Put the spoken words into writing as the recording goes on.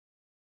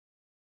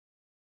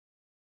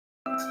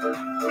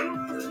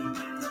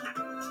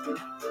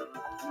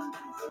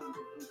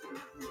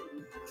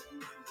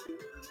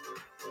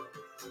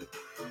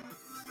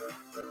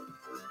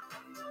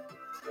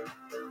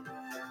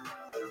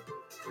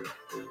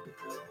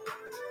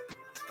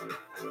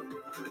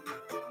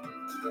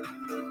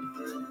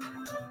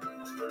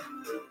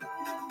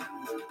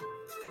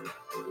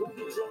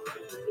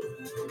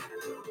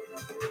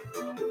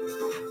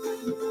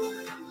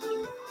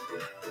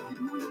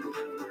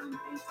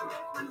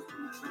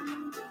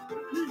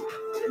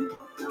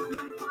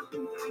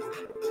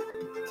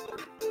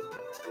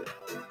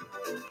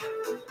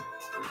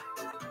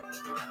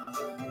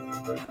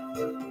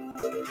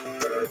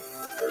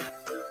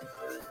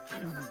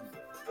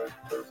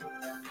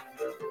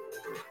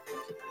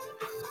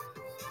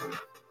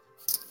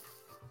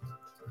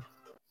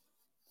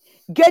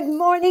Good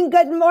morning,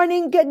 good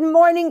morning, good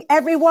morning,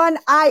 everyone.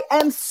 I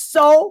am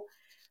so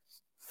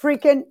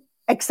freaking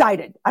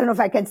excited. I don't know if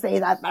I can say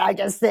that, but I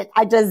just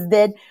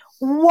did.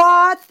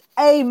 What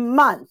a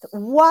month.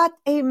 What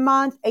a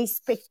month. A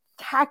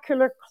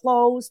spectacular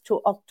close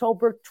to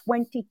October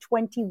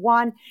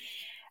 2021.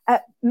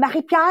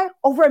 Marie-Pierre,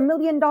 over $1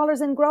 million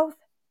in growth?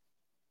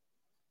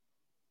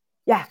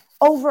 Yeah,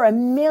 over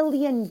 $1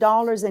 million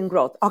in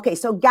growth. Okay,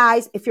 so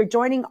guys, if you're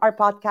joining our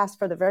podcast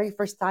for the very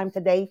first time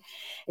today,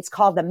 it's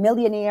called the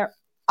Millionaire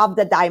of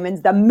the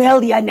Diamonds, the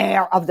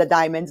Millionaire of the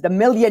Diamonds, the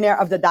Millionaire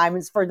of the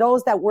Diamonds. For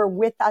those that were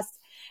with us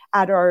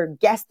at our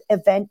guest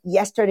event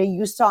yesterday,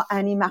 you saw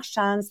Annie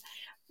Marchand's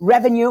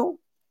revenue.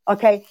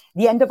 Okay,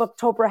 the end of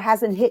October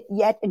hasn't hit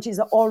yet, and she's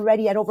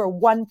already at over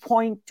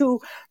 $1.2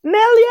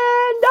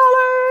 million.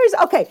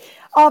 Okay,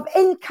 of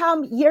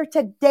income year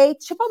to date.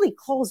 She'll probably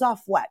close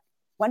off what?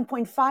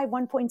 1.5,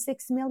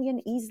 1.6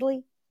 million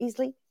easily.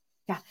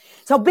 Yeah.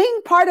 So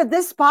being part of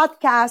this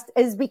podcast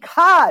is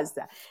because,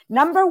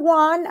 number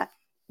one,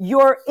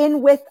 you're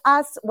in with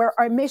us where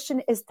our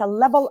mission is to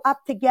level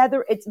up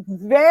together. It's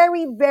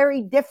very,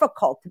 very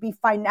difficult to be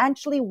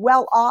financially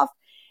well off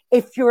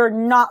if you're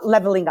not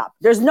leveling up.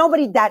 There's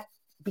nobody that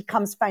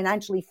becomes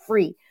financially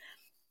free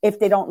if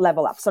they don't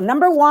level up. So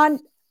number one,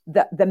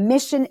 the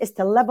mission is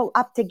to level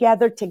up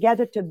together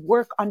to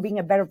work on being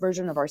a better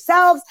version of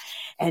ourselves.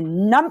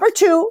 And number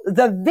two,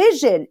 the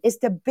vision is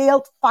to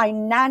build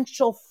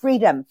financial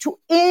freedom, to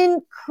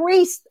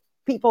increase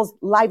people's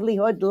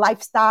livelihood,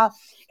 lifestyle,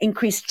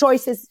 increase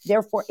choices,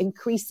 therefore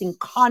increasing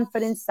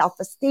confidence,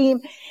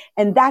 self-esteem.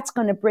 And that's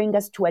going to bring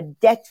us to a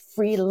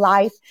debt-free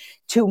life,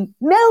 to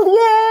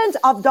millions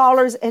of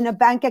dollars in a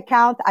bank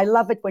account. I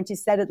love it when she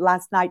said it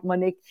last night,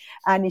 Monique.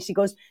 And she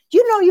goes,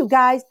 you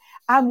guys,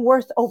 I'm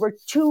worth over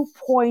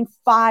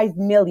 2.5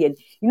 million.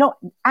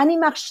 Annie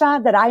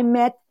Marchand that I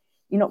met,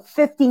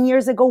 15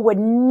 years ago would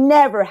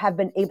never have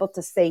been able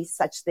to say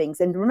such things.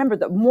 And remember,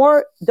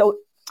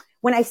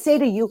 when I say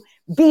to you,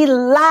 be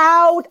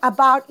loud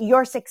about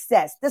your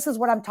success. This is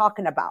what I'm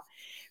talking about.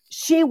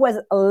 She was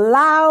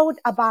loud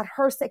about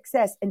her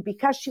success. And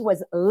because she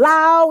was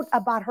loud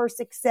about her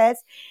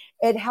success,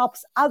 it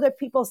helps other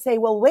people say,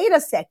 well, wait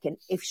a second.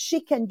 If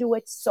she can do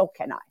it, so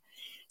can I.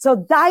 So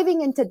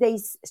diving into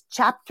today's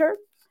chapter,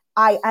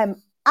 I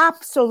am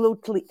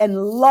absolutely in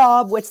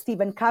love with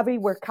Stephen Covey.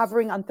 We're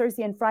covering on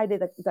Thursday and Friday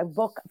the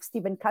book of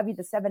Stephen Covey,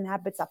 The 7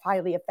 Habits of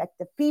Highly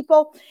Effective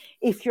People.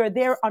 If you're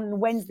there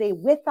on Wednesday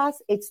with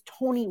us, it's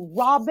Tony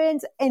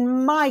Robbins.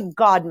 And my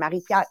God,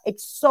 Marie-Pierre,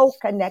 it's so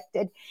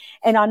connected.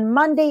 And on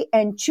Monday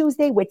and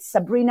Tuesday with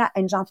Sabrina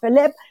and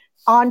Jean-Philippe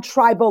on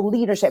tribal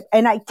leadership.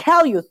 And I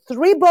tell you,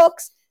 3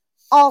 books,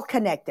 all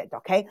connected,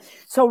 okay?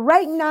 So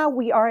right now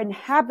we are in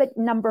habit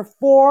number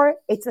 4.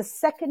 It's a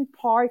second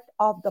part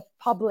of the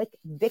public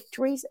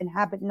victories in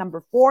habit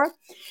number 4.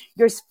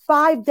 There's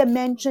 5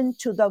 dimensions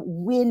to the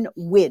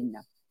win-win,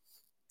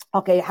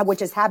 okay,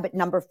 which is habit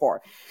number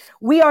 4.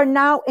 We are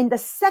now in the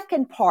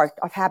second part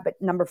of habit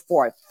number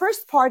 4.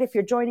 First part, if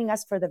you're joining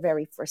us for the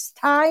very first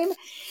time,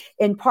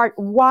 in part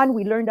 1,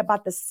 we learned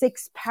about the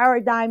 6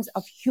 paradigms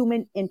of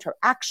human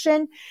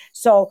interaction.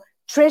 So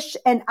Trish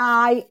and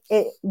I,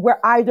 we're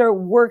either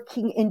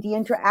working in the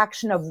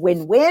interaction of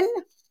win-win,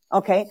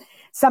 okay?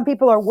 Some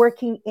people are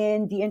working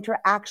in the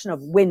interaction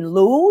of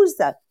win-lose,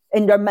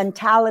 in their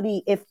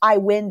mentality, if I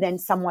win, then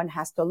someone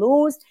has to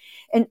lose.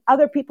 And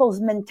other people's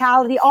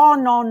mentality, oh,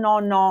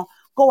 no,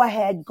 go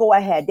ahead.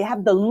 They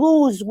have the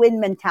lose-win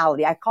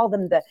mentality. I call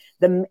them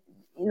the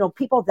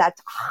people that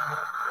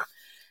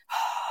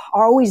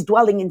are always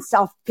dwelling in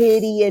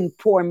self-pity and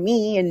poor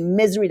me and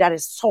misery that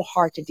is so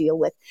hard to deal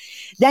with.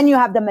 Then you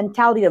have the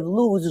mentality of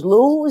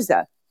lose-lose.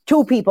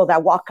 2 people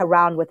that walk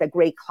around with a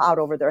gray cloud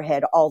over their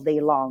head all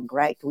day long,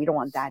 right? We don't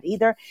want that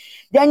either.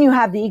 Then you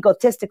have the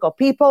egotistical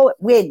people,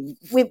 win,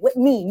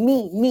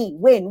 me,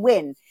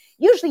 win.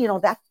 Usually,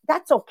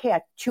 that's okay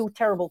at 2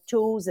 terrible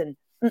 2s and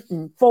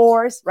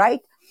 4s,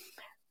 right?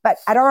 But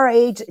at our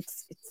age,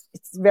 it's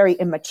very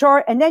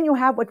immature. And then you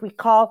have what we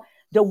call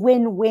the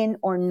win-win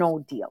or no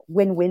deal.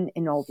 Win-win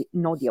and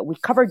no deal. We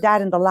covered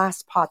that in the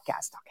last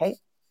podcast, okay?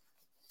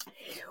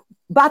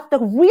 But the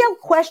real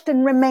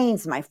question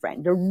remains, my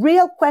friend, the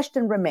real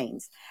question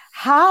remains,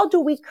 how do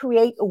we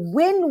create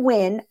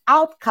win-win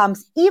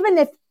outcomes even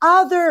if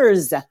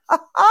others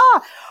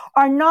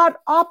are not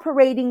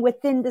operating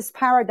within this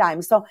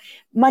paradigm? So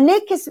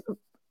Monique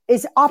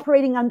is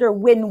operating under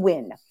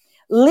win-win.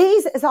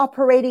 Lise is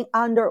operating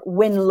under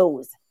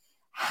win-lose.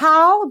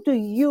 How do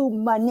you,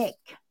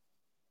 Monique,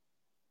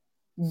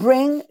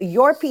 bring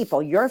your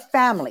people, your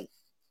family,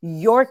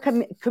 your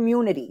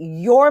community,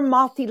 your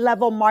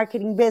multi-level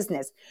marketing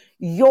business,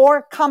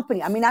 your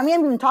company? I mean, I'm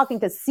even talking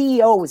to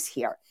CEOs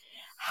here.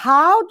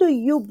 How do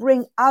you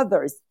bring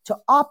others to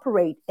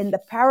operate in the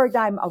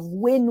paradigm of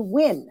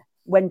win-win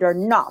when they're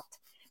not?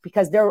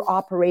 Because they're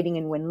operating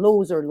in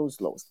win-lose or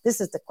lose-lose.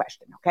 This is the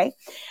question, okay?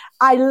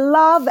 I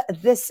love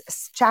this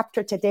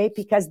chapter today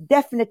because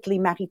definitely,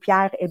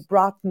 Marie-Pierre, it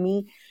brought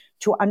me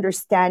to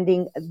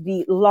understanding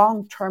the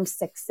long-term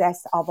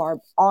success of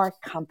our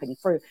company.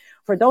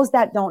 For those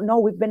that don't know,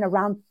 we've been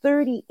around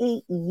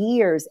 38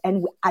 years.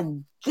 And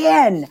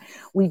again,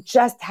 we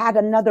just had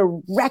another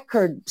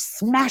record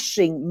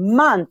smashing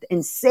month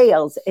in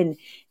sales, in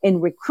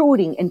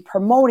recruiting, in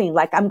promoting.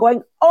 Like, I'm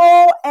going,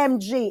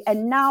 OMG.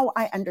 And now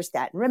I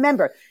understand.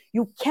 Remember,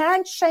 you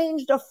can't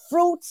change the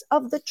fruits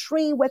of the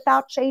tree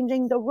without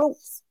changing the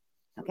roots.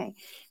 Okay.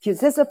 If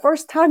this is the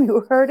first time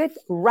you heard it,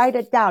 write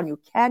it down. You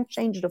can't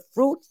change the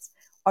fruits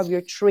of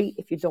your tree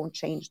if you don't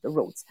change the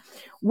roots.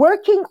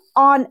 Working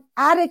on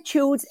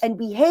attitudes and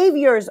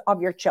behaviors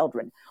of your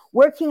children,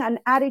 working on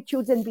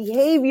attitudes and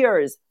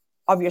behaviors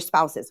of your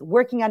spouses,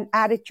 working on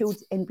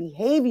attitudes and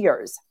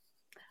behaviors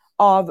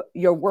of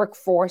your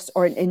workforce,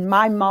 or in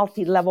my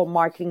multi-level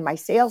marketing, my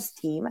sales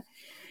team,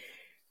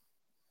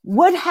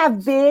 would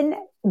have been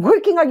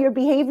working on your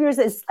behaviors.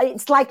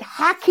 It's like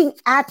hacking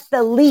at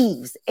the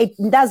leaves. It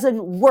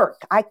doesn't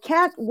work. I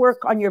can't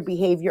work on your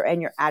behavior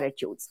and your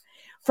attitudes.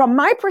 From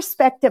my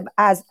perspective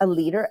as a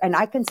leader, and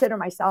I consider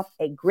myself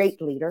a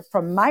great leader,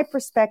 from my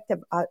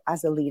perspective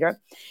as a leader,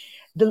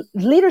 the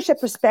leadership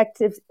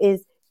perspective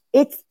is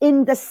it's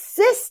in the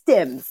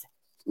systems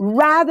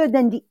rather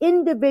than the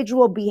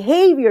individual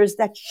behaviors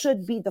that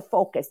should be the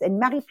focus. And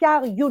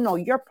Marie-Pierre, you know,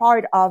 you're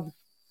part of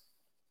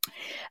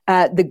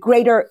the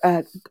greater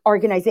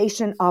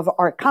organization of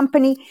our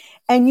company.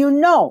 And you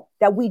know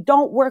that we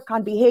don't work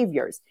on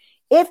behaviors.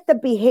 If the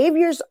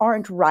behaviors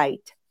aren't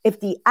right, if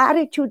the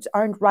attitudes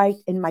aren't right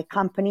in my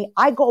company,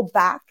 I go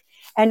back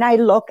and I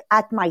look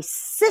at my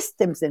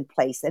systems in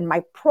place and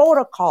my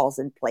protocols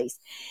in place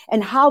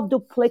and how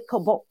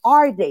duplicable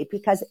are they?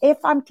 Because if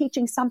I'm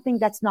teaching something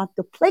that's not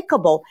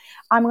duplicable,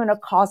 I'm going to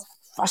cause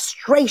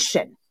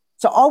frustration.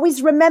 So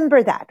always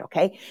remember that,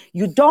 okay?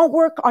 You don't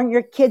work on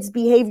your kids'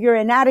 behavior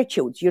and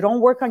attitudes. You don't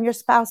work on your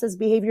spouse's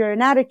behavior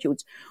and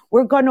attitudes.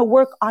 We're going to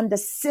work on the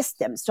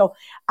system. So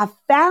a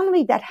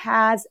family that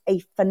has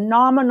a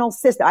phenomenal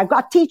system. I've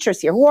got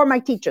teachers here. Who are my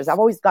teachers? I've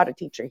always got a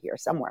teacher here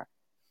somewhere.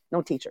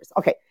 No teachers.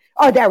 Okay.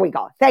 Oh, there we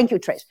go. Thank you,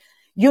 Trish.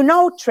 You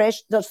know, Trish,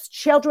 those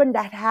children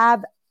that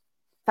have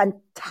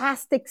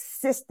fantastic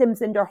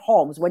systems in their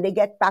homes, when they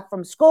get back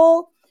from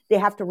school, they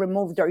have to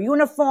remove their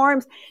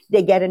uniforms.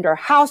 They get in their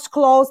house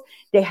clothes.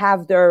 They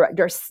have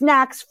their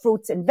snacks,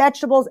 fruits and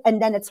vegetables, and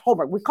then it's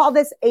homework. We call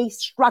this a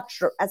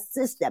structure, a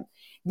system.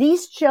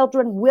 These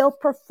children will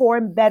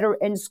perform better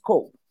in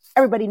school.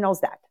 Everybody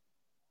knows that.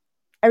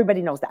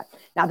 Everybody knows that.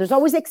 Now, there's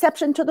always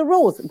exception to the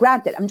rules.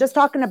 Granted, I'm just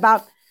talking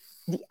about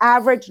the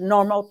average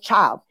normal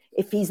child.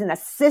 If he's in a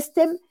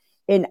system,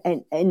 in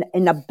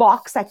a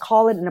box, I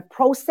call it, in a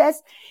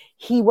process,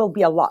 he will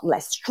be a lot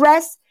less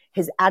stressed.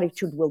 His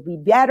attitude will be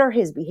better.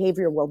 His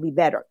behavior will be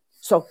better.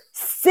 So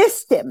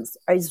systems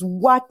is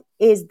what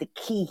is the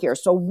key here.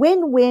 So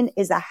win-win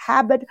is a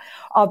habit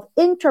of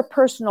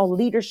interpersonal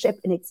leadership,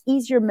 and it's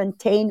easier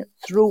maintained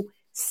through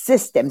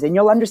systems. And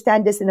you'll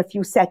understand this in a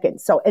few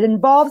seconds. So it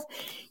involves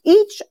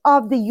each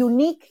of the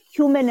unique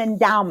human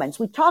endowments.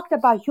 We talked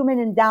about human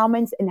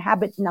endowments in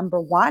habit number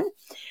 1,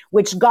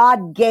 which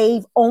God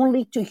gave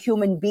only to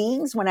human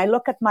beings. When I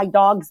look at my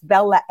dogs,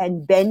 Bella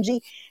and Benji,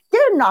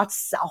 they're not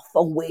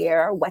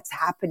self-aware what's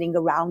happening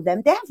around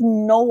them. They have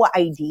no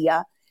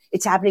idea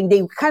it's happening.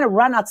 They kind of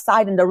run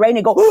outside in the rain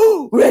and go,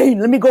 "Oh, rain,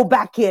 let me go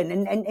back in."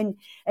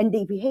 And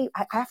they behave.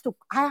 I have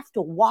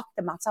to walk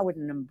them outside with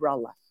an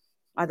umbrella.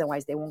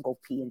 Otherwise, they won't go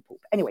pee and poop.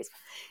 Anyways,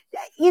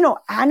 you know,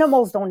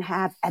 animals don't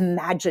have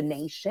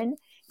imagination.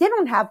 They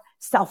don't have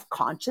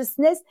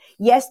self-consciousness.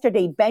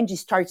 Yesterday, Benji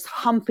starts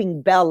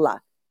humping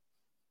Bella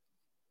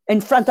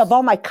in front of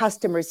all my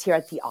customers here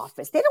at the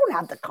office. They don't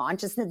have the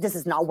consciousness. This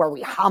is not where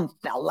we hump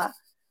Bella.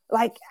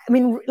 Like, I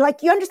mean,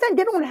 like, you understand?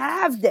 They don't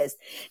have this.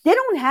 They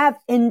don't have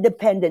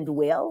independent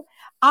will.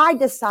 I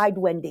decide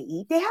when they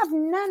eat. They have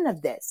none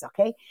of this,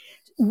 okay?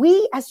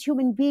 We as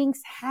human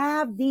beings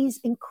have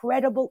these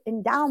incredible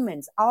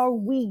endowments. Are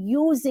we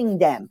using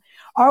them?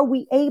 Are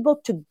we able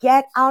to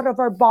get out of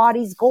our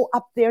bodies, go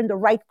up there in the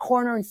right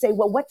corner and say,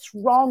 well, what's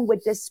wrong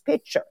with this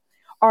picture?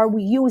 Are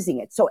we using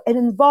it? So it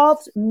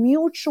involves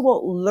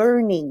mutual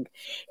learning.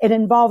 It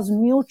involves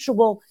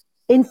mutual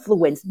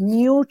influence,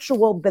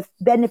 mutual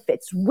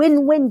benefits,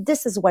 win-win.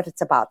 This is what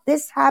it's about.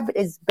 This habit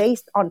is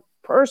based on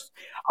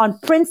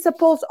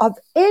principles of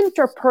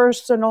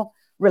interpersonal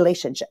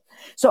relationship.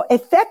 So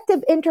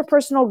effective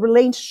interpersonal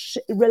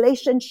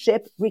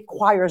relationship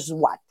requires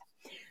what?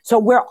 So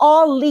we're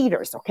all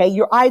leaders, okay?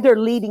 You're either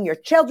leading your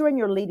children,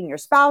 you're leading your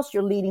spouse,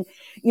 you're leading,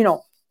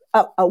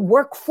 a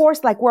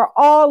workforce. Like, we're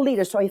all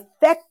leaders. So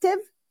effective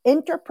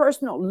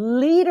interpersonal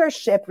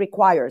leadership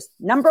requires,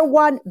 number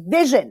one,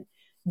 vision.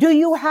 Do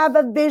you have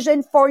a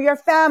vision for your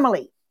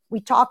family?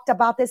 We talked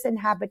about this in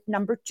habit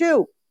number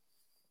 2.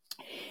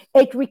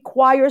 It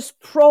requires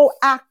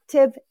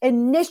proactive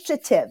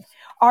initiative.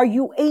 Are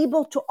you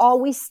able to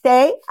always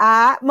stay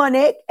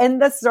Monique, in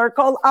the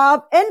circle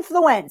of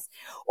influence?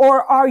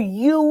 Or are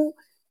you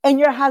and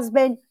your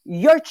husband,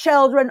 your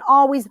children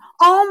always,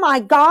 oh my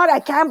God, I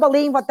can't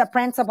believe what the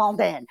principal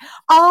did.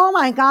 Oh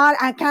my God,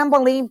 I can't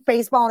believe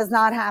baseball is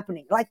not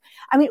happening. Like,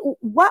 I mean,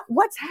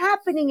 what's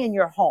happening in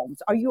your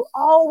homes? Are you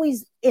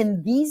always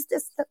in these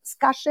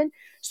discussion,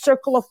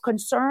 circle of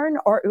concern,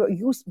 or are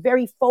you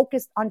very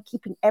focused on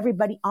keeping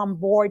everybody on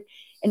board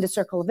in the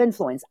circle of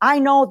influence? I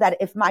know that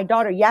if my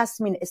daughter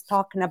Yasmin is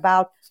talking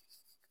about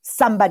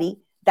somebody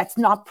that's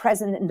not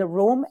present in the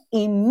room,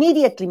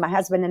 immediately my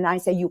husband and I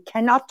say, you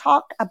cannot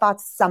talk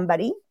about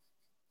somebody,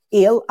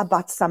 ill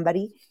about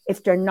somebody,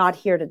 if they're not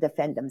here to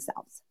defend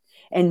themselves.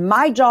 And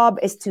my job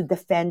is to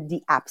defend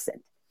the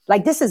absent.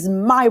 Like, this is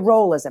my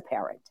role as a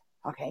parent,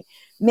 okay?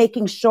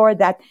 Making sure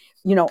that,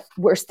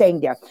 we're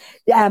staying there.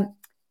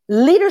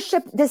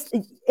 Leadership, this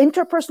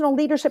interpersonal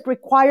leadership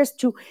requires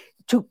to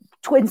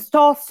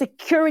install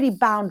security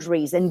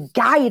boundaries and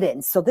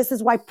guidance. So this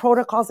is why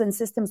protocols and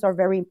systems are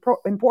very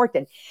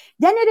important.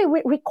 Then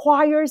it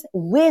requires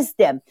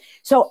wisdom.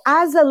 So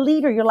as a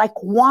leader, you're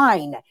like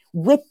wine.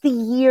 With the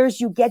years,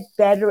 you get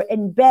better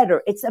and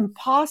better. It's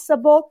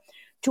impossible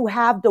to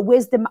have the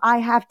wisdom I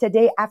have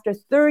today after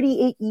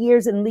 38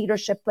 years in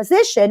leadership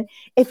position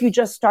if you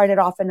just started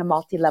off in a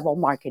multi-level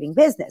marketing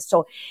business.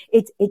 So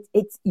it's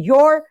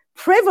your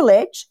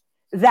privilege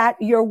that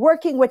you're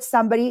working with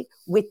somebody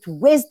with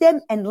wisdom,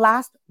 and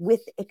last,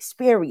 with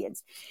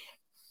experience.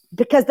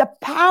 Because the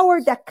power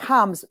that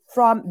comes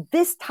from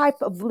this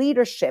type of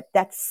leadership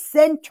that's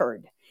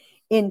centered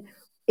in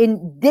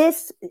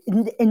this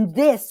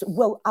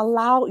will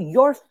allow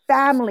your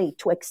family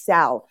to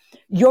excel,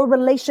 your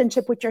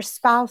relationship with your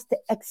spouse to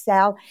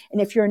excel.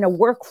 And if you're in a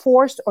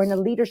workforce or in a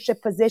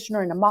leadership position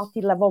or in a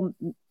multi-level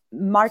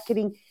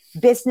marketing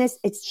business,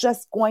 it's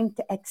just going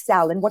to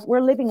excel. And what we're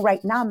living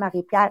right now,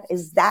 Marie-Pierre,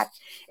 is that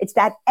it's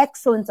that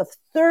excellence of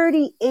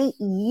 38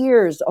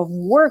 years of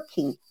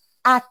working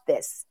at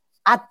this,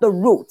 at the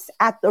roots,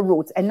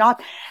 and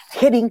not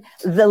hitting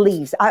the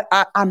leaves.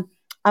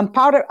 I'm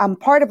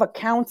part of a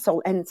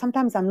council, and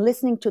sometimes I'm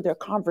listening to their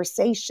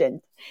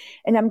conversation,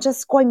 and I'm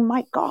just going,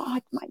 my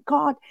God,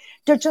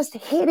 they're just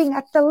hitting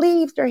at the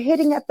leaves. They're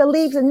hitting at the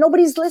leaves, and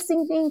nobody's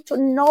listening to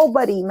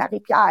nobody,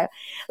 Marie-Pierre.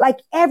 Like,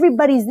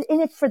 everybody's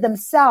in it for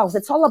themselves.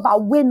 It's all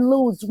about win,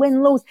 lose.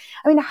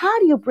 I mean, how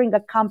do you bring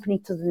a company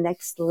to the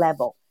next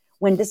level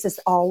when this is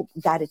all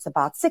that it's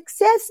about?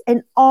 Success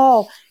and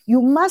all.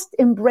 You must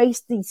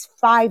embrace these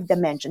 5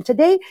 dimensions.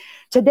 Today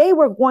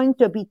we're going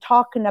to be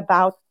talking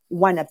about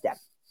one of them.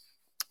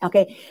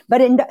 Okay.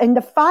 But in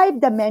the 5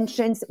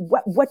 dimensions,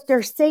 what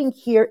they're saying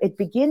here, it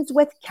begins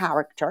with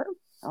character.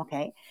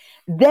 Okay.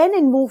 Then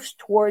it moves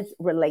towards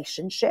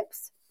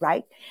relationships,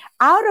 right?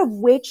 Out of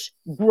which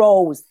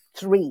grows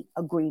 3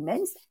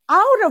 agreements,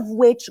 out of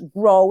which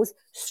grows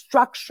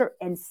structure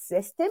and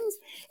systems,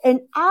 and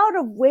out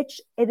of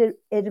which it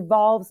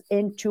evolves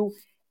into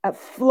a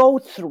flow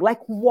through,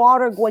 like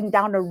water going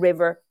down a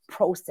river,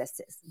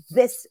 processes.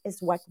 This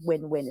is what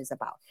win-win is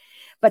about.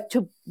 But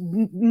to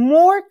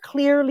more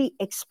clearly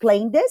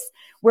explain this,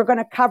 we're going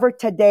to cover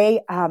today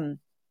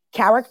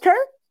character.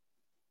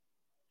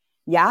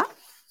 Yeah.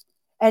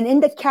 And in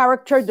the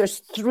character, there's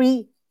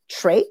 3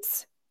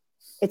 traits.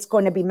 It's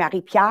going to be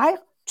Marie-Pierre.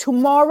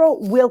 Tomorrow,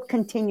 we'll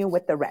continue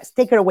with the rest.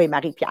 Take it away,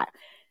 Marie-Pierre.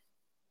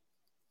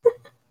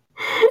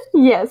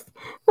 Yes.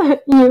 You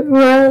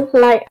were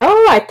like,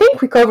 oh, I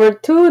think we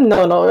covered 2.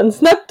 No,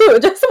 it's not 2,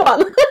 just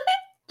 1.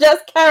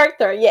 Just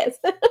character, yes.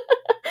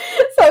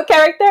 So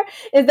character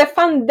is the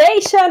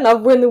foundation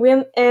of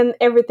win-win, and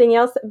everything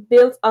else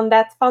builds on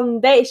that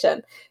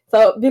foundation.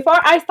 So before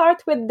I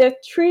start with the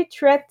 3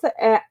 traits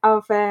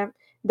of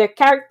the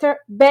character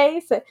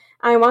base,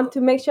 I want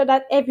to make sure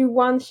that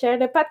everyone share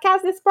the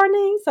podcast this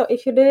morning. So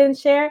if you didn't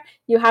share,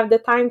 you have the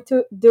time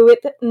to do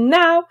it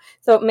now.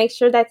 So make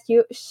sure that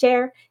you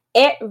share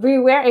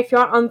everywhere. If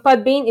you're on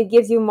Podbean, it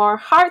gives you more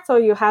heart, so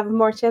you have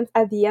more chance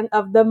at the end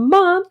of the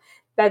month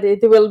that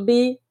it will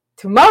be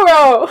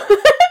tomorrow.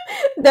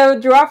 The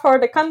draw for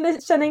the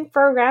conditioning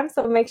program.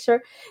 So make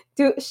sure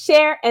to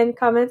share and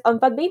comment on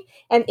Podbean.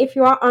 And if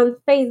you are on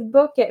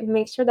Facebook,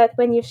 make sure that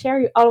when you share,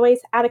 you always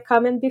add a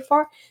comment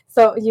before,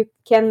 so you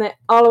can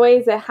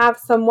always have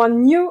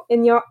someone new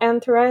in your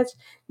entourage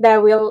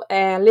that will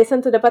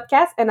listen to the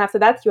podcast. And after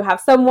that, you have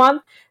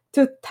someone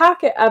to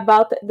talk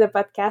about the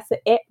podcast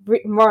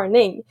every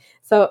morning.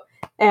 So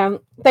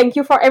Thank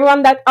you for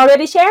everyone that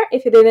already shared.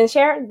 If you didn't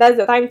share, that's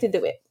the time to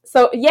do it.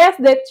 So yes,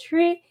 the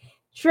three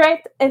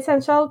traits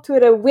essential to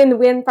the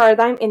win-win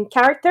paradigm in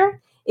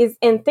character is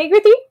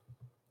integrity,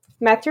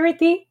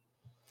 maturity,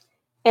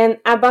 and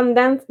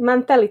abundant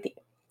mentality.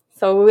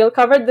 So we will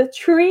cover the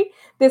three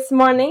this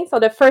morning. So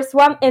the first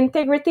one,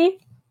 integrity.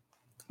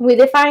 We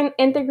define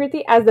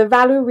integrity as the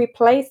value we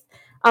place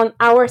on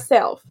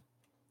ourselves.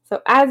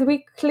 So as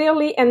we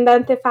clearly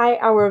identify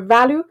our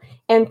value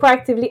and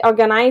proactively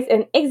organize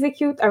and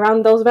execute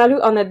around those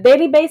values on a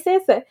daily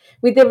basis,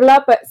 we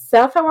develop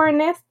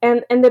self-awareness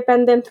and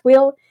independent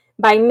will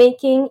by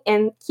making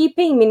and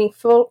keeping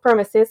meaningful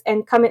promises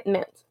and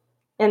commitments.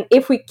 And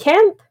if we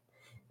can't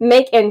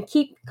make and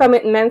keep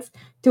commitments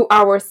to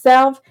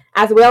ourselves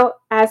as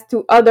well as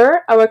to others,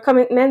 our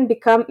commitment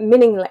become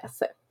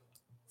meaningless.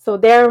 So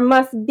there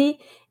must be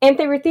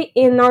integrity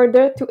in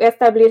order to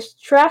establish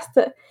trust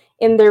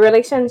in the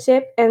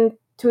relationship and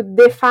to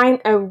define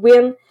a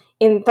win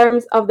in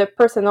terms of the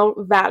personal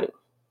value.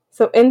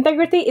 So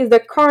integrity is the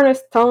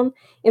cornerstone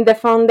in the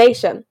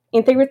foundation.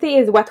 Integrity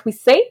is what we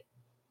say,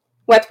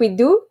 what we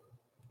do,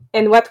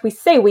 and what we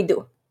say we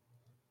do.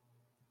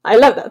 I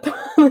love that.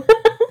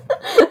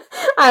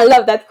 I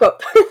love that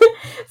quote.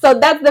 So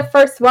that's the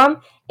first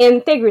one,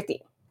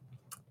 integrity.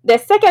 The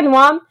second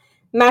one,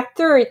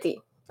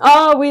 maturity.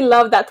 Oh, we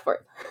love that word.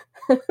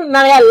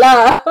 Maria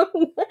love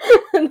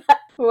that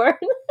word.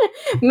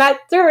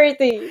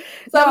 Maturity.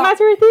 So No,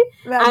 maturity.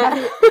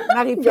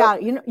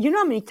 Marie-Pierre, you know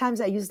how many times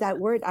I use that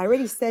word? I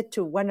already said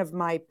to one of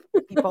my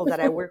people that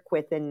I work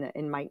with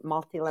in my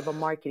multi-level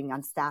marketing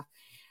on staff,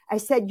 I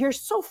said, you're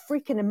so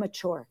freaking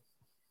immature.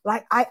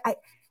 Like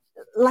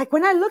like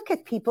when I look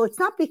at people, it's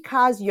not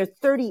because you're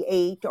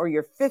 38 or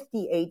you're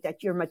 58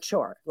 that you're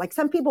mature. Like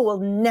some people will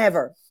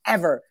never,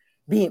 ever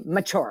be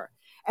mature.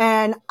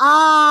 And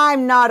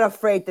I'm not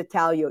afraid to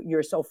tell you,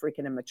 you're so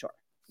freaking immature.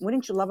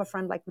 Wouldn't you love a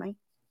friend like me?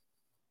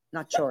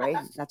 Not sure, eh?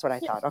 That's what I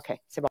thought. Okay.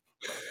 C'est bon.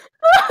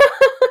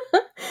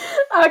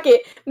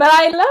 Okay, but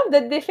I love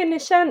the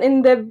definition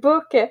in the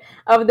book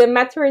of the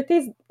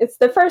maturity. It's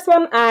the first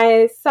one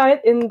I saw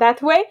it in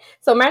that way.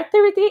 So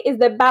maturity is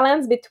the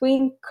balance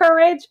between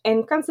courage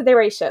and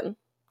consideration.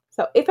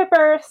 So if a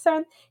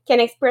person can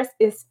express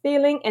his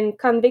feeling and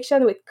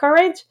conviction with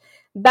courage,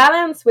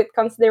 balance with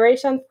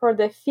consideration for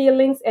the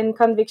feelings and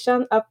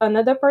conviction of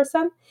another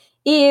person,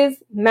 he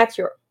is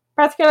mature,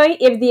 particularly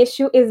if the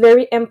issue is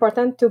very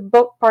important to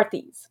both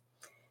parties.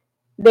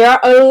 There are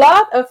a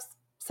lot of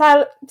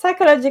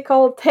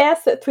psychological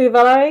tests to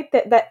evaluate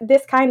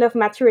this kind of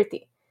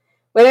maturity,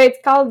 whether it's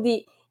called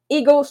the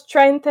ego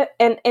strength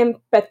and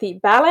empathy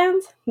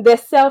balance, the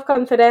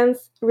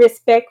self-confidence,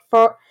 respect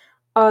for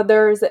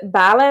others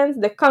balance,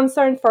 the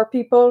concern for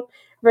people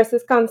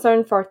versus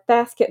concern for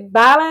task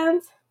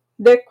balance,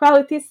 the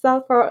quality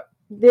self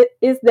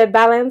is the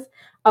balance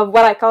of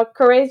what I call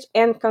courage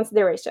and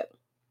consideration.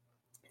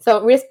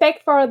 So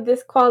respect for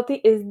this quality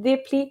is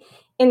deeply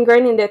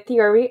ingrained in the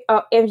theory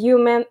of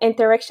human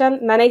interaction,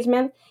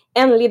 management,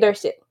 and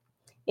leadership.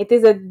 It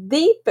is a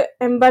deep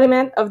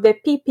embodiment of the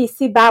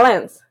PPC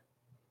balance.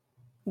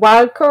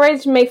 While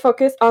courage may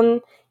focus on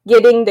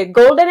getting the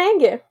golden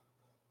egg,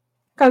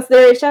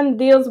 consideration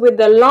deals with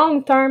the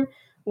long-term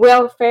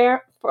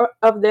welfare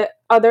of the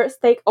other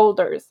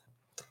stakeholders.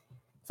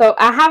 So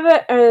I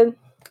have a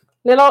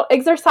little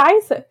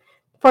exercise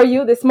for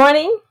you this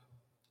morning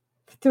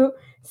to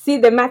see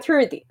the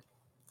maturity.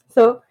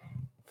 So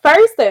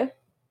first,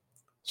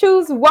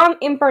 choose one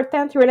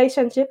important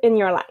relationship in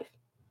your life.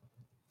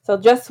 So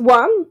just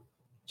one.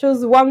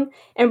 Choose one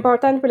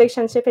important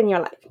relationship in your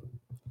life.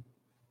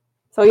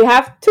 So you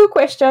have two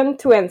questions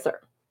to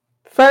answer.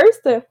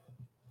 First,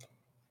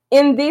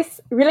 in this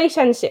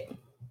relationship,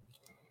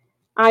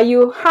 are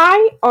you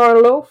high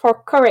or low for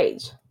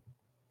courage?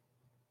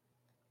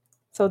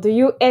 So do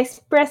you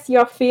express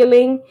your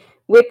feeling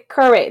with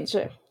courage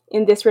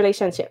in this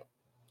relationship?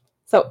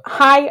 So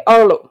high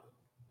or low?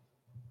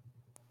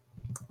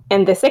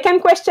 And the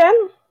second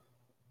question,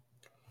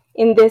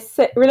 in this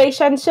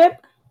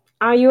relationship,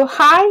 are you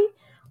high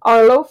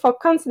or low for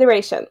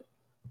consideration?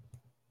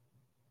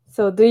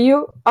 So do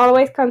you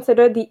always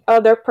consider the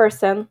other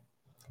person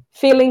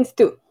feelings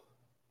too?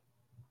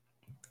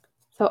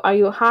 So are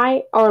you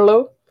high or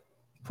low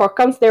for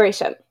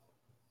consideration?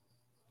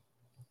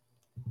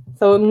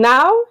 So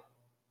now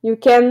you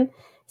can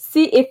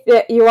see if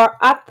you are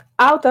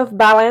out of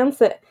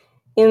balance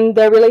in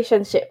the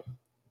relationship.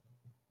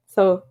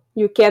 So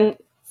you can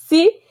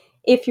see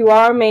if you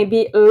are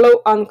maybe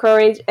low on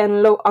courage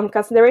and low on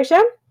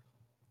consideration.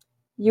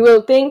 You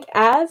will think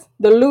as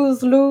the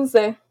lose-lose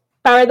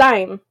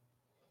paradigm.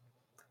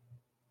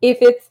 If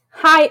it's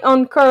high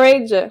on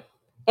courage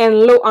and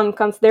low on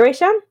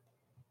consideration,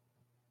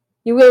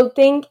 you will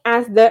think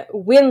as the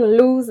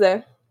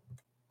win-lose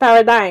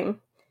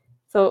paradigm.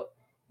 So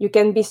you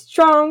can be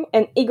strong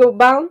and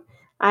ego-bound.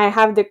 I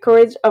have the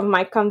courage of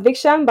my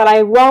conviction, but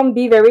I won't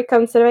be very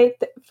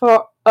considerate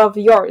of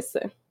yours.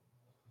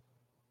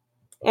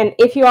 And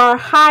if you are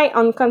high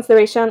on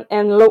consideration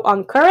and low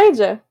on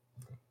courage,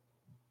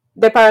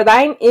 The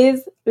paradigm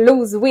is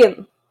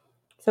lose-win.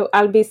 So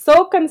I'll be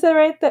so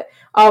considerate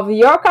of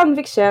your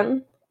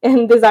conviction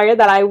and desire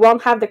that I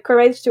won't have the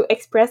courage to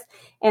express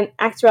and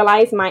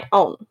actualize my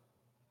own.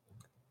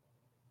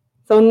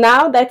 So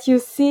now that you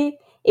see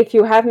if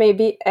you have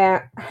maybe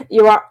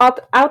you are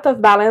out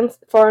of balance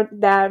for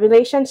the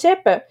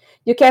relationship,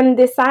 you can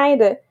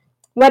decide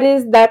what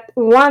is that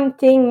one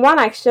thing, one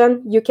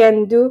action you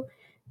can do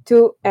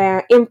to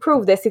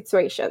improve the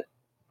situation.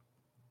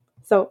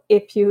 So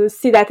if you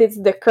see that it's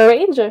the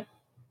courage,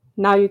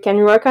 now you can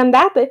work on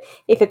that.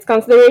 If it's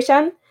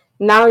consideration,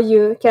 now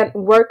you can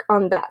work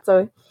on that.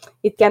 So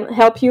it can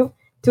help you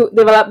to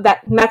develop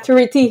that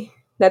maturity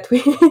that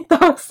we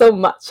talk so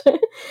much.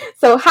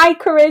 So high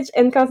courage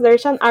and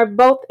consideration are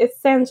both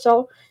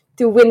essential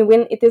to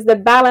win-win. It is the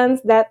balance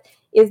that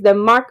is the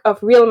mark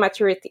of real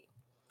maturity.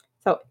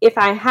 So if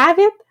I have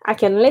it, I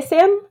can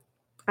listen,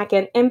 I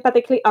can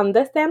empathically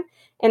understand,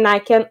 and I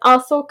can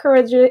also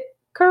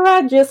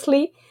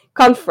courageously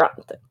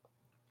confront.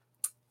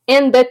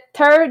 And the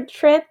third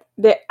trait,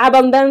 the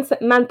abundance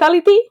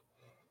mentality.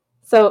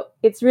 So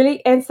it's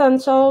really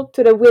essential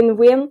to the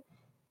win-win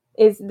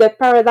is the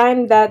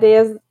paradigm that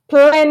is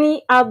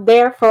plenty out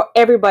there for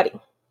everybody.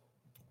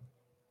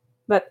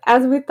 But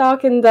as we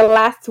talk in the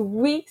last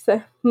weeks,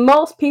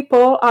 most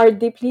people are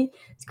deeply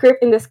scripted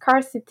in the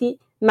scarcity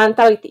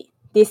mentality.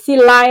 They see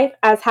life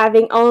as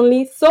having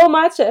only so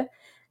much,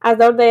 as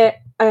though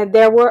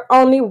there were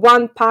only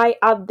one pie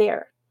out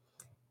there.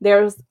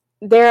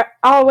 They're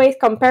always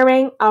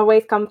comparing,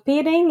 always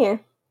competing.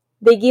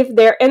 They give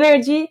their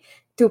energy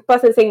to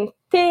possessing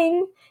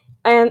things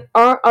and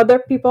or other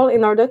people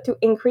in order to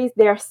increase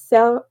their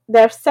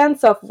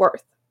sense of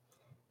worth.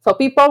 So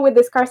people with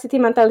the scarcity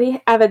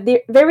mentality have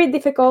a very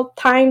difficult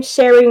time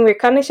sharing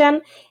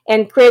recognition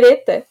and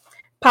credit,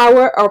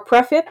 power, or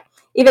profit,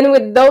 even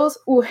with those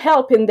who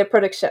help in the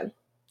production.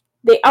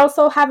 They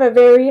also have a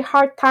very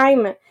hard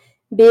time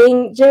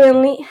being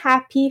genuinely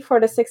happy for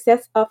the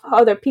success of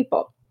other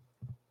people.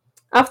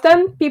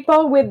 Often,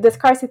 people with the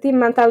scarcity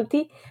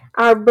mentality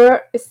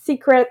harbor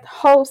secret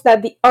hopes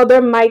that the other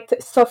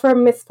might suffer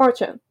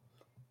misfortune.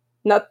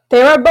 Not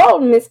terrible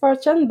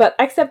misfortune, but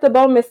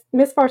acceptable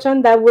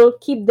misfortune that will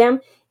keep them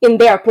in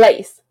their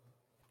place.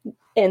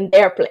 In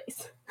their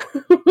place.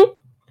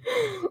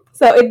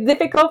 So it's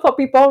difficult for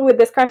people with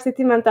the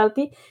scarcity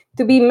mentality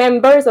to be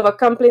members of a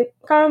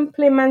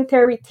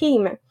complementary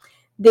team.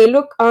 They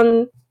look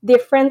on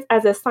difference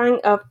as a sign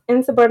of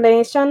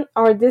insubordination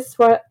or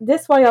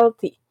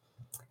disloyalty.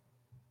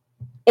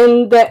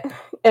 In the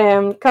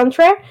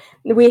contrary,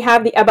 we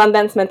have the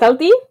abundance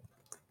mentality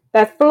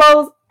that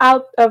flows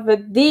out of a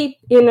deep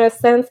inner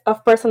sense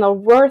of personal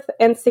worth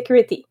and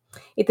security.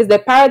 It is the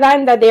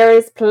paradigm that there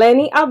is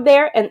plenty out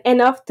there and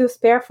enough to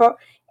spare for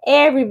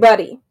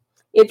everybody.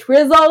 It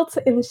results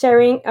in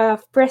sharing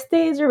of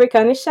prestige,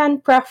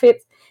 recognition,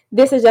 profits,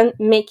 decision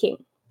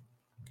making.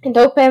 It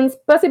opens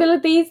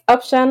possibilities,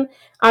 options,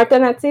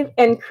 alternative,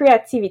 and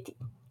creativity.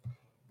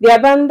 The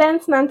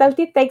abundance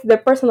mentality takes the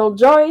personal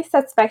joy,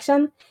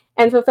 satisfaction,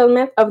 and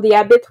fulfillment of the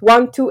habit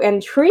 1, 2,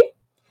 and 3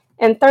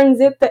 and turns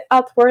it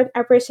outward,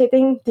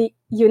 appreciating the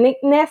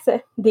uniqueness,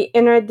 the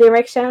inner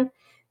direction,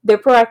 the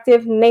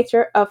proactive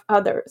nature of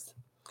others.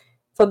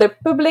 So the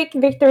public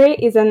victory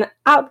is an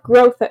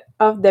outgrowth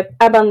of the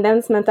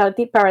abundance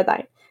mentality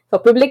paradigm. So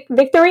public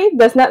victory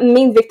does not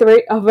mean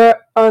victory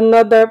over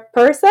another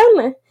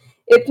person.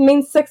 It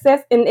means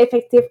success in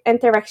effective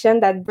interaction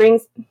that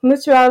brings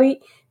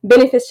mutually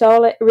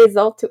beneficial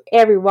result to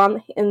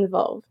everyone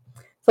involved.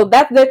 So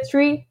that's the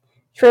three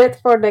traits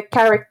for the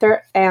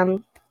character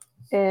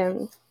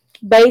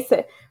base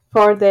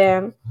for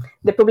the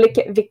public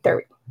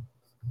victory.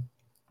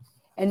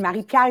 And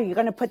Marie-Pierre, you're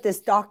going to put this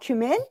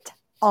document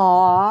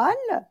on?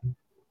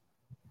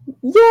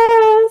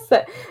 Yes!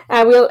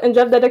 I will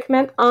drop the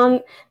document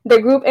on the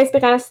group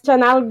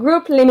Inspirational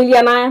Group Les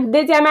Millionnaires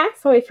des Diamants.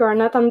 So if you are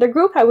not on the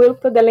group, I will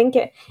put the link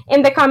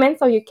in the comments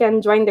so you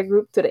can join the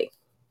group today.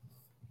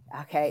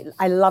 Okay,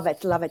 I love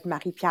it,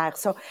 Marie-Pierre.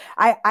 So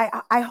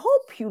I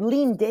hope you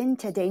leaned in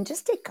today and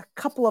just take a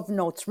couple of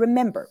notes.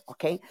 Remember,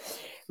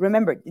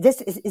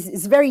 this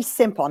is very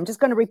simple. I'm just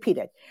going to repeat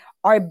it.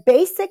 Our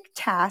basic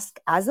task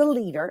as a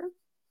leader,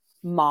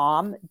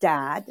 mom,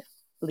 dad,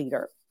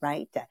 leader,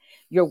 right?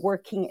 You're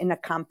working in a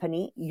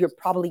company. You're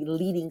probably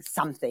leading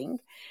something.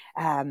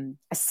 A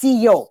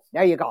CEO,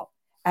 there you go.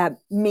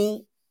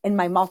 Me in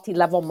my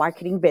multi-level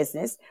marketing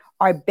business.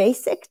 Our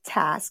basic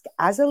task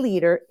as a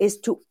leader is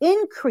to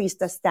increase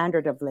the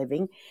standard of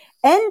living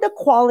and the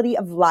quality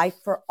of life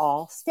for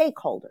all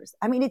stakeholders.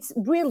 I mean, it's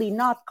really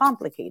not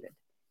complicated.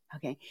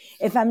 Okay.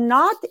 If I'm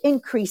not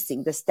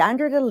increasing the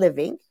standard of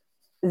living,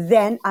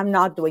 then I'm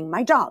not doing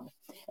my job.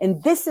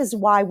 And this is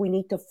why we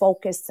need to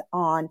focus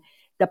on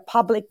the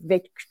public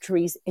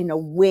victories in a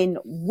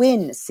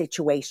win-win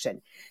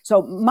situation.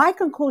 So my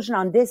conclusion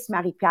on this,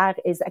 Marie-Pierre,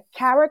 is a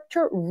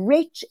character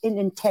rich in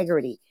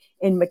integrity,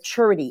 in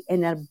maturity,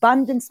 in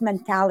abundance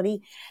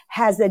mentality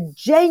has a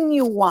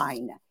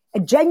genuineness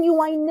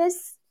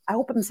I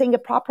hope I'm saying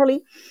it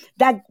properly,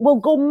 that will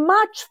go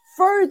much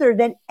further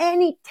than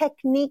any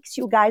techniques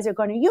you guys are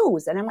going to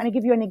use. And I'm going to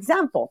give you an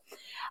example.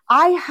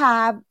 I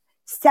have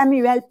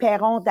Samuel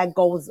Perron that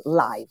goes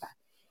live.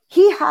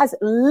 He has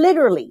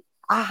literally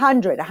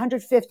 100,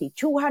 150,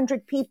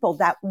 200 people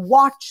that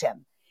watch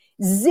him.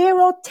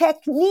 Zero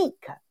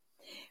technique.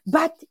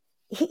 But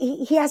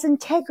he has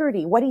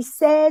integrity. What he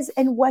says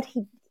and what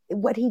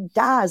he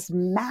does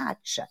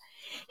match.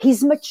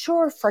 He's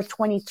mature for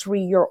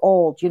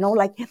 23-year-old,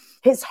 like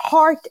his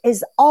heart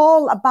is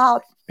all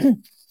about,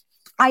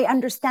 I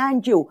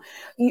understand you.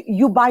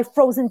 You buy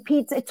frozen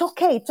pizza. It's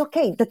okay. It's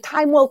okay. The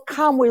time will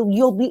come where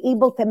you'll be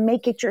able to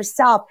make it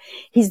yourself.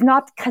 He's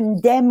not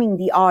condemning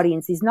the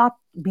audience. He's not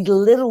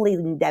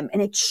belittling them.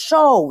 And it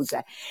shows.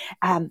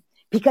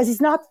 Because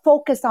he's not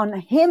focused on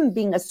him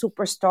being a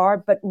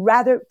superstar, but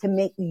rather to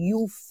make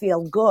you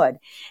feel good.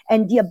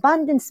 And the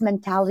abundance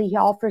mentality, he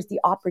offers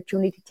the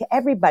opportunity to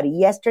everybody.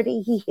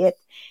 Yesterday, he hit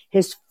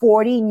his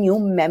 40 new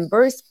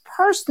members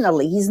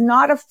personally. He's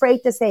not afraid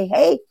to say,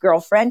 hey,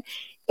 girlfriend,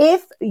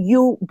 if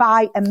you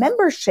buy a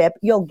membership,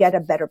 you'll get a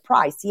better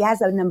price. He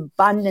has an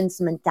abundance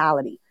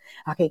mentality.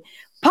 Okay.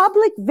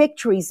 Public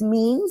victories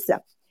means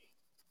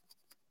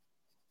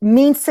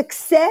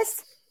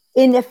success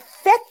in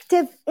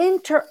effective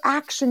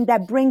interaction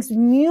that brings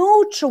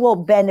mutual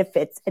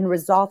benefits and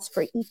results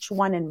for each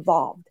one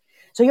involved.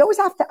 So you always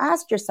have to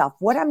ask yourself,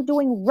 what I'm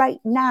doing right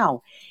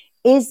now,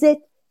 is it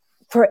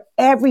for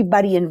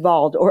everybody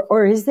involved,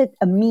 or is it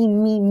a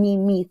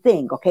me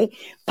thing? Okay.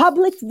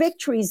 Public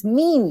victories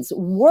means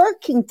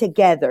working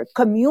together,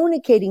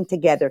 communicating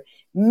together,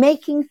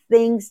 making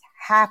things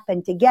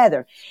happen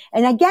together.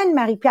 And again,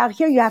 Marie-Pierre,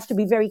 here you have to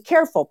be very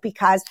careful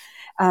because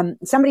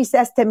somebody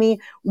says to me,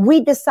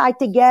 we decide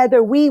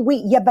together,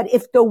 but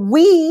if the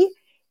we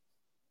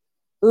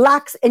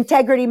lacks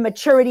integrity,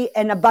 maturity,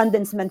 and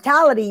abundance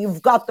mentality,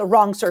 you've got the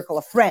wrong circle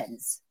of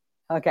friends.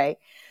 Okay.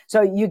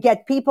 So you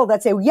get people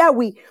that say, yeah,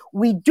 we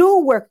do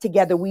work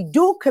together. We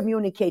do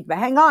communicate, but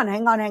hang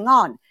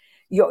on.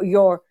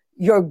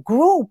 Your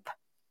group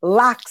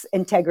lacks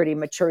integrity,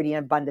 maturity,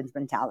 and abundance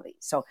mentality.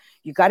 So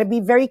you got to be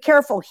very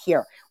careful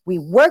here. We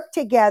work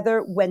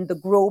together when the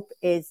group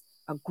is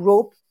a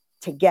group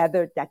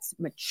together that's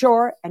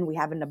mature and we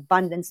have an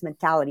abundance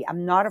mentality.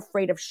 I'm not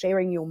afraid of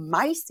sharing you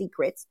my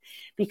secrets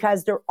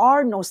because there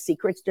are no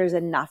secrets. There's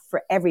enough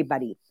for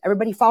everybody.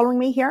 Everybody following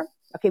me here?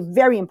 Okay,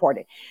 very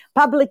important.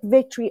 Public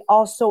victory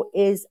also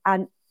is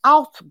an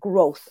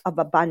outgrowth of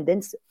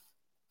abundance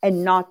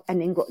and not an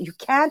ingrowth. You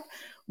can't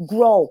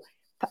grow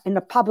in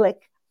the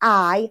public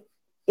eye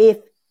if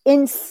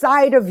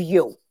inside of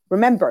you,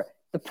 remember,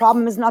 the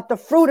problem is not the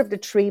fruit of the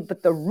tree,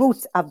 but the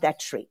roots of that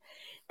tree.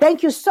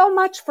 Thank you so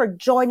much for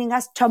joining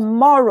us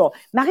tomorrow.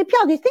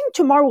 Marie-Pierre, do you think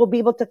tomorrow we'll be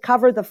able to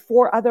cover the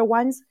 4 other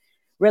ones?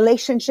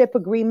 Relationship,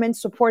 agreement,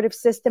 supportive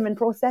system, and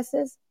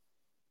processes?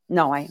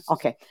 No,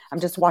 okay. I'm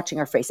just watching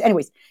her face.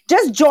 Anyways,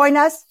 just join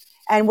us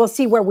and we'll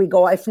see where we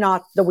go. If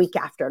not, the week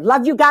after.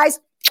 Love you guys.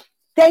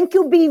 Thank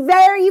you. Be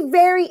very,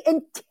 very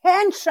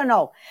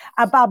intentional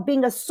about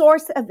being a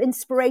source of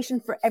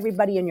inspiration for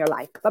everybody in your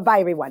life. Bye-bye,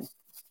 everyone.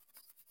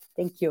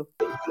 Thank you.